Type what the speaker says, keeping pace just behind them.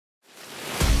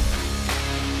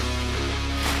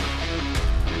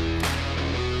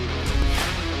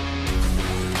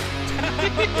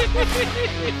You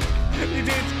did.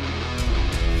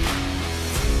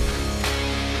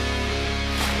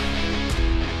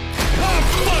 Oh,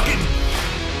 fucking.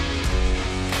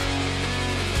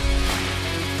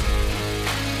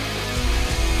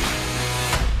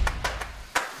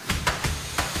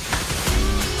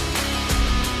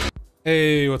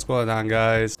 Hey, what's going on,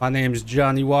 guys? My name's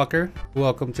Johnny Walker.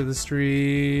 Welcome to the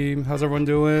stream. How's everyone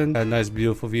doing? A nice,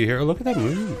 beautiful view here. Oh, look at that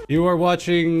moon. You are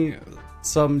watching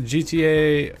some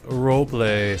GTA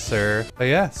roleplay, sir. But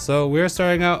yeah, so we're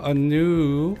starting out a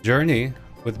new journey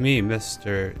with me,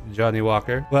 Mr. Johnny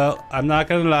Walker. Well, I'm not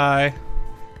gonna lie.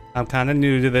 I'm kind of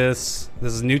new to this.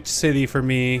 This is a new city for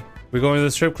me. We going to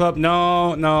the strip club?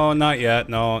 No, not yet.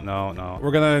 No.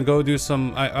 We're gonna go do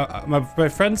some. My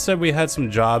friend said we had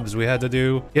some jobs we had to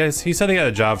do. Yes, he said he had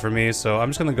a job for me, so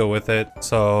I'm just gonna go with it.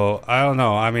 So I don't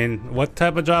know. I mean, what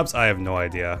type of jobs? I have no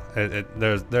idea.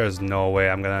 There's no way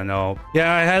I'm gonna know.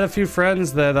 Yeah, I had a few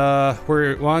friends that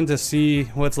were wanting to see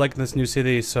what's like in this new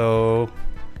city, so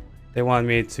they wanted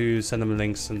me to send them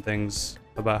links and things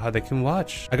about how they can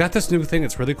watch. I got this new thing.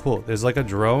 It's really cool. There's like a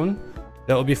drone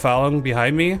that will be following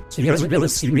behind me. So you guys will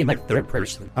see me in like third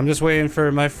person. I'm just waiting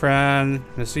for my friend,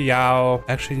 Mr. Yao.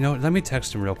 Actually, no, let me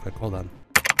text him real quick. Hold on.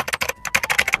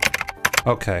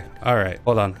 Okay, all right.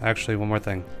 Hold on. Actually, one more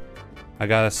thing. I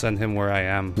gotta send him where I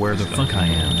am. Where the fuck I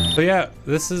am. So yeah,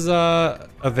 this is a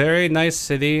very nice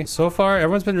city. So far,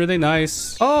 everyone's been really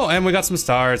nice. Oh, and we got some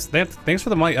stars. Thanks for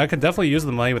the money. I could definitely use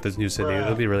the money with this new city.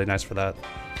 It'll be really nice for that.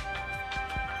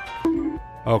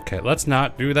 Okay, let's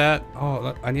not do that.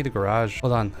 Oh, I need a garage.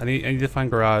 Hold on, I need to find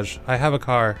garage. I have a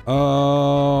car.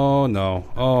 Oh no.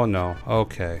 Oh no.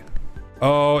 Okay.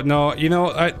 Oh no. You know,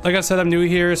 like I said, I'm new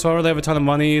here, so I don't really have a ton of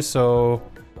money. So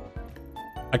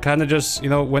I kind of just,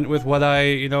 went with what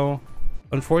I,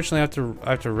 unfortunately I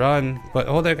have to run. But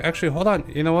hold on, actually, hold on.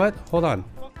 You know what? Hold on.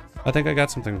 I think I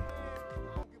got something.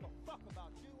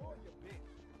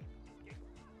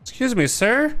 Excuse me,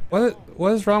 sir.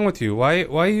 What is wrong with you? Why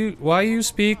you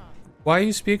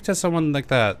speak to someone like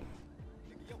that?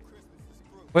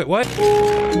 Wait, what?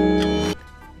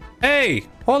 Hey,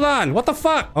 hold on. What the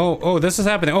fuck? Oh, this is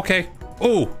happening. Okay.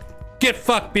 Oh, get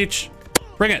fucked, bitch.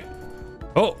 Bring it.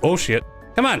 Oh shit.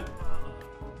 Come on.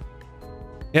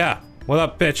 Yeah. What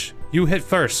up, bitch? You hit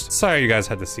first. Sorry you guys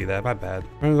had to see that. My bad.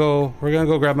 We're gonna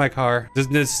go grab my car. Does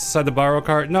this decide to borrow a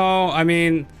car? No, I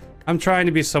mean, I'm trying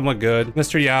to be somewhat good.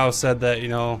 Mr. Yao said that,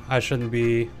 I shouldn't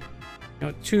be,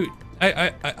 too,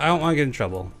 I don't want to get in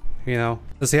trouble,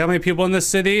 Let's see how many people in this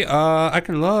city. I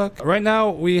can look. Right now,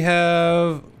 we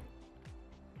have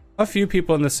a few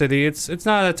people in the city. It's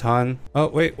not a ton. Oh,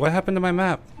 wait, what happened to my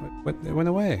map? It went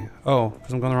away. Oh,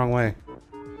 because I'm going the wrong way.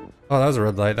 Oh, that was a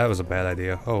red light. That was a bad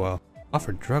idea. Oh, well.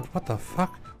 Offered drugs? What the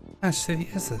fuck? What kind of city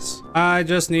is this? I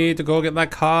just need to go get my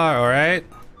car, all right?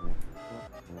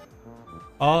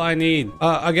 All I need.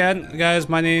 Again, guys,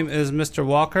 my name is Mr.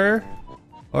 Walker.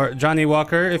 Or Johnny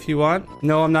Walker, if you want.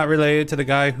 No, I'm not related to the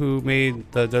guy who made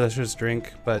the delicious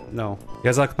drink, but no. You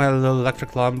guys like my little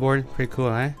electric longboard? Pretty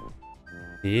cool, eh?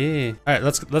 Yeah. All right,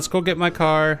 let's go get my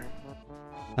car.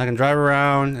 I can drive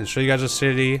around and show you guys the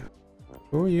city.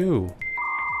 Who are you?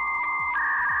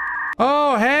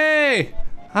 Oh, hey!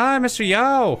 Hi, Mr.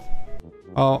 Yao.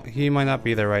 Oh, he might not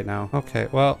be there right now. Okay,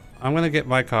 well, I'm gonna get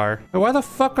my car. Why the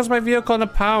fuck was my vehicle in a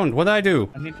pound? What did I do?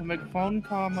 I need to make a phone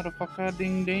call, motherfucker.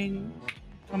 Ding ding.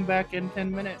 Come back in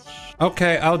 10 minutes.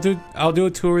 Okay, I'll do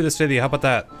a tour of the city. How about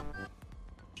that?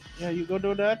 Yeah, you go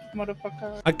do that,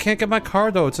 motherfucker. I can't get my car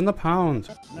though. It's in the pound.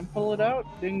 Then pull it out.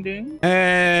 Ding ding.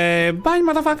 Hey, bye,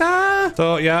 motherfucker.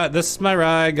 So yeah, this is my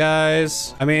ride,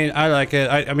 guys. I mean, I like it.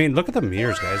 I mean, look at the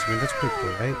mirrors, guys. I mean, that's pretty cool,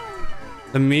 right?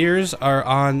 The mirrors are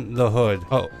on the hood.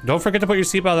 Oh, don't forget to put your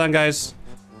seatbelt on, guys.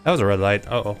 That was a red light.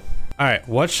 Uh-oh. All right,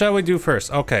 what shall we do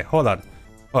first? Okay, hold on.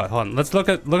 Hold on. Let's look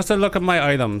at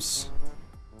my items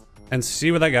and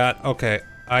see what I got. Okay,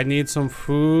 I need some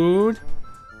food.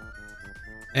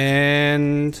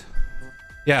 And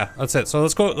yeah, that's it. So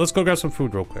let's go grab some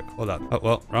food real quick. Hold on. Oh,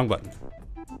 well, wrong button.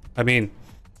 I mean,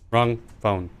 wrong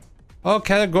phone. Oh,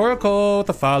 categorical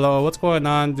to follow. What's going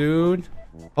on, dude?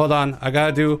 Hold on. I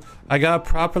gotta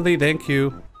properly thank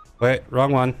you. Wait,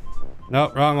 wrong one.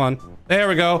 No, wrong one. There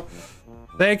we go.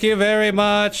 Thank you very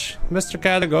much, Mr.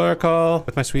 Categorical.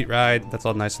 With my sweet ride. That's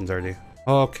all nice and dirty.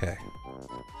 Okay.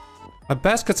 My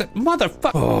basket's at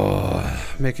motherfucker.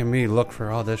 Oh, making me look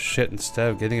for all this shit instead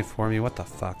of getting it for me. What the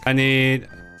fuck? I need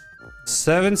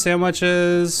 7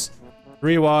 sandwiches,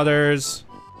 3 waters,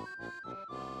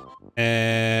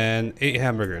 and 8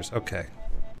 hamburgers. Okay.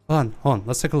 Hold on.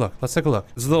 Let's take a look. This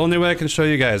is the only way I can show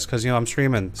you guys because, I'm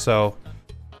streaming. So,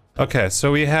 okay.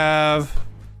 So we have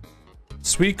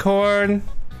sweet corn,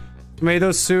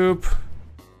 Tomato soup.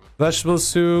 Vegetable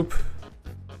soup.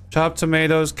 Chopped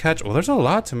tomatoes. Ketchup. Oh, there's a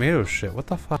lot of tomato shit. What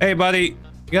the fuck? Hey, buddy.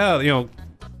 Yeah, you know,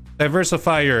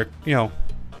 diversify your, you know,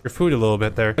 your food a little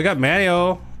bit there. I got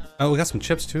mayo. Oh, we got some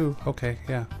chips too. Okay,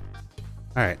 yeah.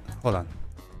 All right, hold on.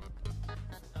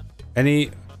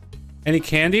 Any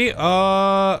candy?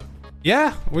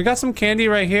 Yeah, we got some candy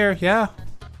right here. Yeah.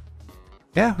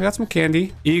 Yeah, we got some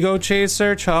candy. Ego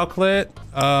chaser, chocolate,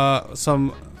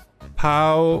 some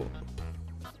pow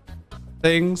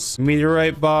things,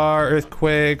 meteorite bar,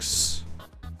 earthquakes.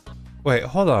 Wait,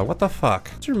 hold on, what the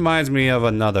fuck? This reminds me of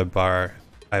another bar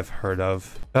I've heard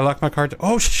of. Did I lock my car?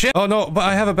 Oh shit! Oh no, but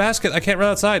I have a basket. I can't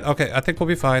run outside. Okay, I think we'll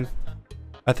be fine.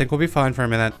 I think we'll be fine for a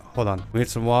minute. Hold on. We need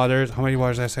some waters. How many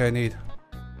waters did I say I need?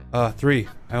 3.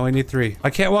 I only need 3.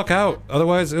 I can't walk out.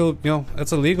 Otherwise, it'll, you know,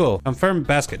 it's illegal. Confirm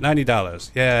basket,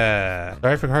 $90. Yeah.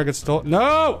 Sorry if your car gets stolen.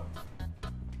 No!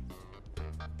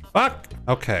 Fuck!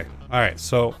 Okay. Alright,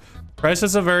 so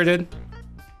crisis averted.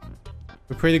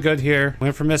 We're pretty good here.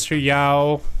 Went for Mr.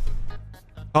 Yao.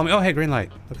 Call me. Oh, hey, green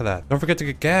light. Look at that. Don't forget to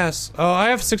get gas. Oh, I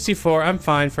have 64. I'm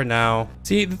fine for now.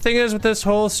 See, the thing is with this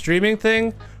whole streaming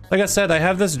thing, like I said, I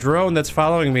have this drone that's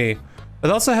following me. It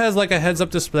also has like a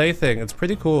heads-up display thing. It's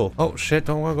pretty cool. Oh shit,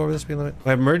 don't want to go over the speed limit.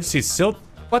 My emergency silt.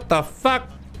 What the fuck?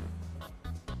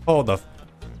 Hold the.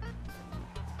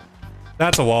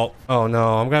 That's a wall. Oh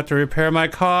no, I'm gonna have to repair my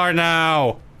car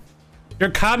now. Your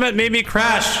comment made me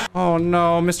crash. Oh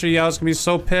no, Mr. Yao's gonna be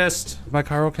so pissed. Is my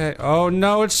car okay? Oh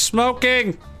no, it's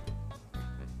smoking.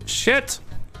 Shit.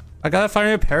 I gotta find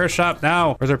a repair shop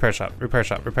now. Where's the repair shop? Repair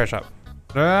shop, repair shop.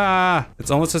 Ah, it's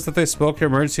almost as if they spoke your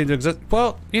emergency to exist.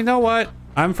 Well, you know what?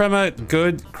 I'm from a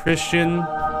good Christian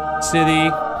city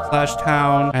 /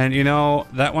 town, and you know,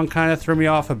 that one kind of threw me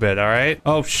off a bit, all right?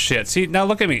 Oh shit, see, now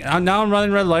look at me. Now I'm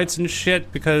running red lights and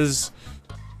shit because...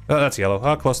 Oh, that's yellow.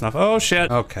 Oh, close enough. Oh shit.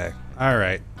 Okay, all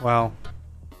right, well.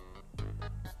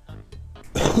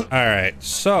 All right,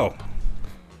 so.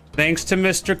 Thanks to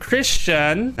Mr.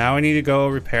 Christian. Now I need to go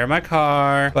repair my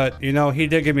car. But, you know, he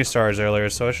did give me stars earlier,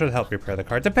 so it should help repair the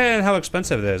car. Depending on how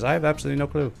expensive it is. I have absolutely no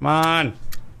clue. Come on.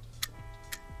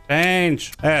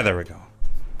 Change. There we go.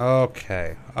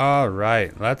 Okay. All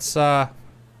right. Let's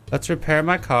repair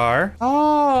my car.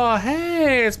 Oh,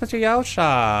 hey, it's Mr. Yao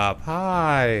shop.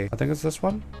 Hi. I think it's this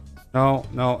one. No,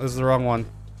 this is the wrong one.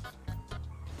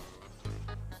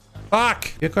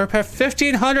 Fuck! You can repair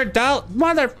 $1,500.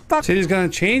 Motherfucker! City's gonna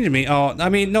change me. Oh, I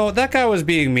mean, no, that guy was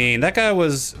being mean. That guy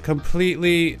was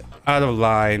completely out of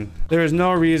line. There is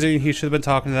no reason he should have been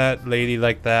talking to that lady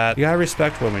like that. You gotta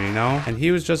respect women, you know? And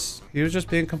he was just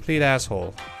being a complete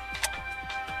asshole.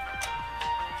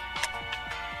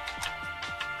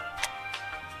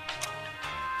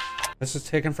 This is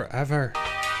taking forever.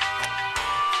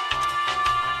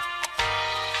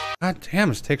 God damn,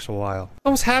 this takes a while.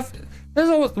 Almost half. This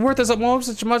is worth almost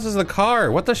as much as the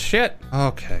car. What the shit?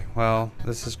 Okay, well,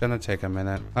 this is gonna take a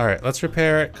minute. All right, let's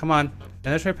repair it. Come on,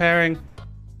 finish repairing.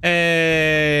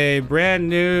 Hey, brand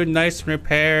new, nice and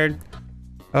repaired.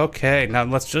 Okay, now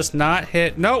let's just not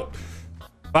hit. No,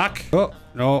 fuck. Oh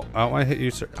no, I don't want to hit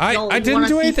you, sir. I didn't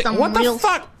do anything. What the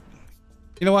fuck?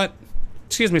 You know what?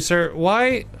 Excuse me, sir.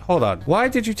 Why? Hold on. Why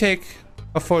did you take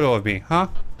a photo of me, huh?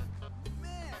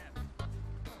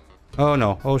 Oh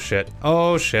no. Oh shit.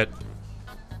 Oh shit.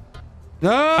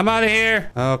 No! I'm out of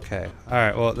here. Okay. All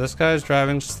right. Well, this guy's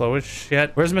driving slow as shit.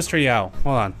 Where's Mr. Yao?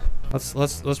 Hold on.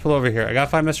 Let's pull over here. I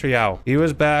gotta find Mr. Yao. He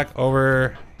was back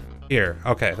over here.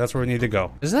 Okay, that's where we need to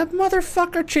go. Is that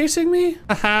motherfucker chasing me?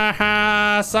 Ha ha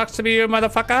ha! Sucks to be you,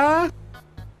 motherfucker.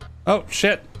 Oh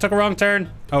shit! Took a wrong turn.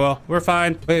 Oh well, we're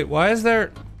fine. Wait, why is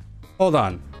there? Hold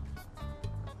on.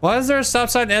 Why is there a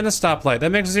stop sign and a stoplight? That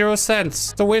makes 0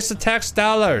 sense. It's a waste of tax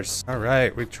dollars. All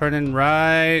right, we turn in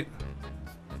right.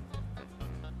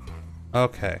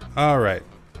 Okay, all right.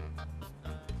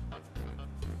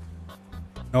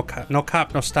 No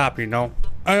cop, no stop, you know.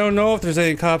 I don't know if there's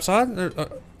any cops on.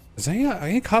 Is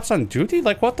any cops on duty?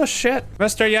 Like, what the shit?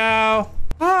 Mr. Yao.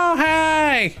 Oh,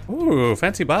 hey. Ooh,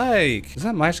 fancy bike. Is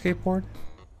that my skateboard?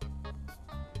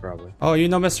 Probably. Oh, you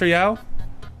know Mr. Yao?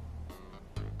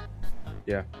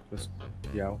 Yeah, just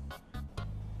Yao.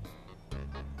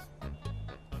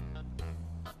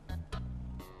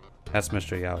 That's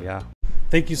Mr. Yao, yeah.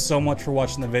 Thank you so much for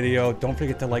watching the video. Don't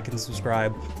forget to like and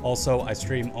subscribe. Also, I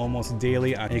stream almost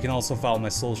daily, and you can also follow my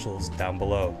socials down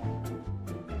below.